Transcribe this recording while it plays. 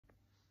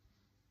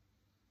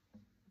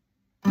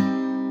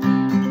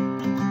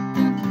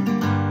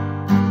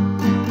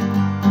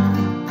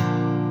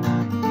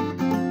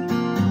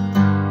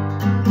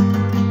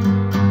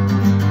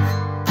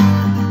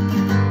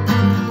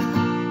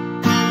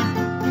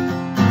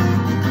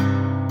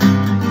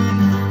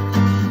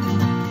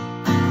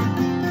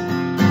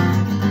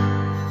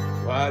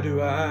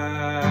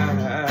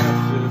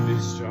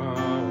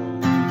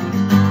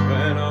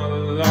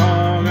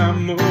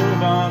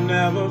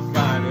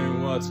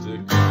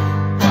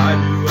Why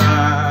do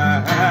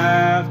I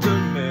have to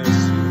miss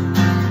you?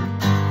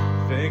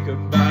 Think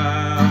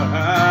about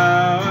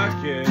how I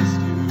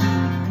kissed you.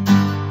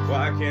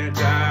 Why can't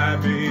I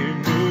be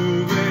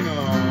moving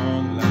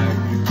on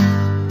like you?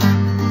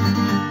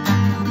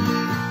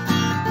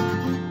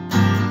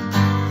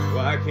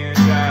 Why can't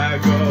I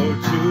go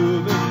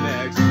to the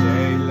next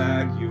day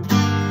like you?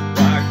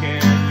 Why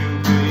can't you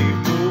be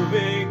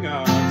moving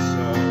on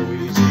so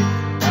easy?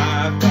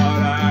 I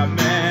thought I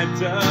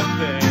meant a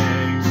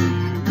thing to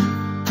you.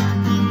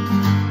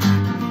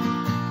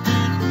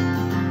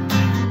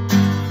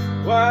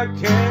 Why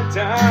can't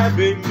I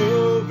be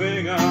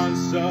moving on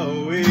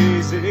so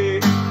easy?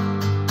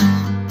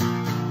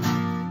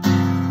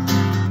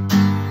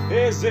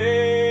 Is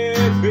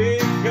it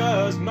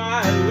because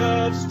my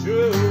love's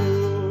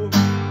true?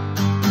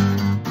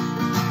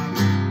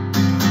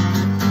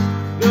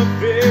 The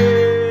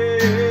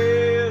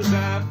fears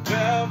I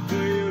felt for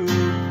you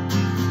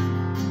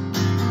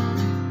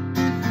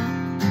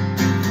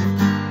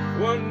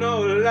were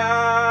no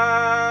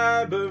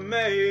lie, but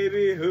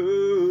maybe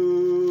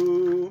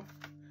who?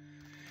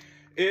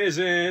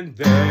 Isn't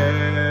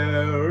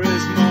there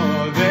is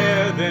more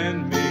there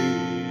than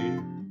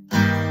me?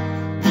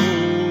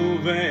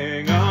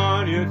 Moving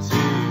on your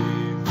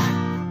teeth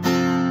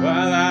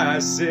while I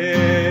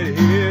sit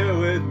here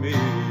with me.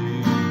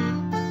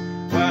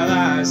 While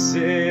I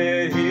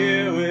sit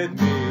here with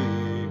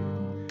me.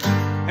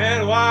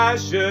 And why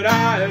should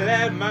I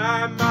let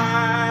my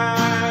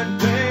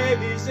mind play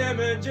these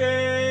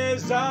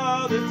images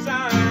all the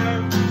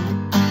time?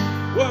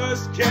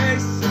 Worst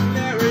case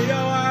scenario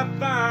I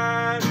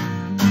find,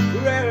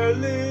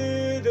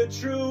 rarely the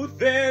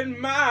truth in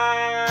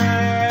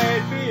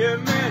might be a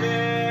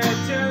minute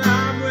till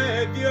I'm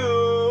with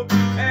you.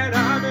 And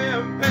I'm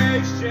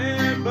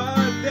impatient,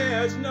 but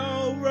there's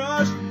no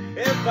rush.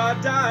 If I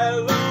die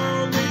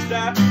alone, at least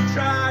I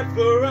tried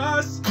for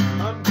us.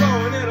 I'm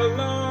going it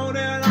alone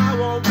and I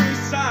won't be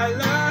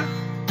silent.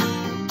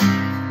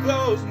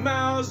 Closed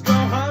mouths go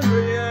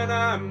hungry and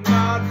I'm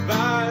not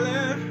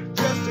violent,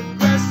 just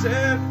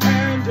aggressive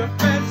and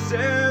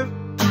defensive,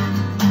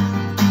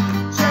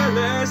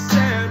 jealous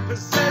and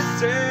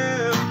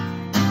possessive.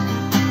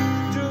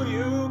 Do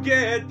you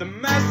get the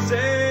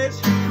message?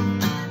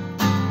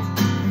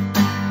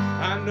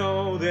 I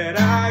know that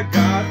I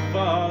got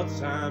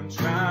faults I'm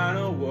trying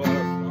to work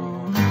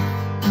on.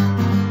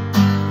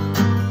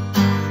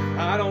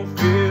 I don't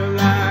feel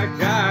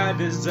like I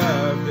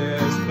deserve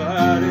this,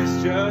 but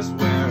it's just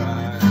where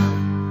I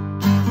am.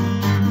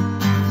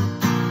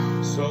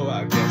 So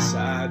I guess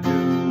I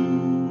do.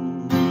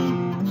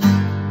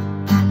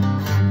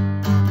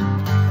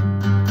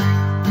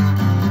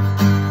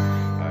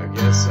 I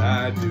guess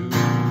I do.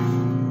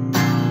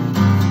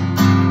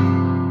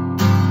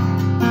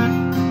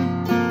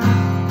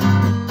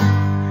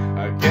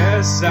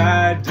 Yes,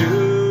 I do.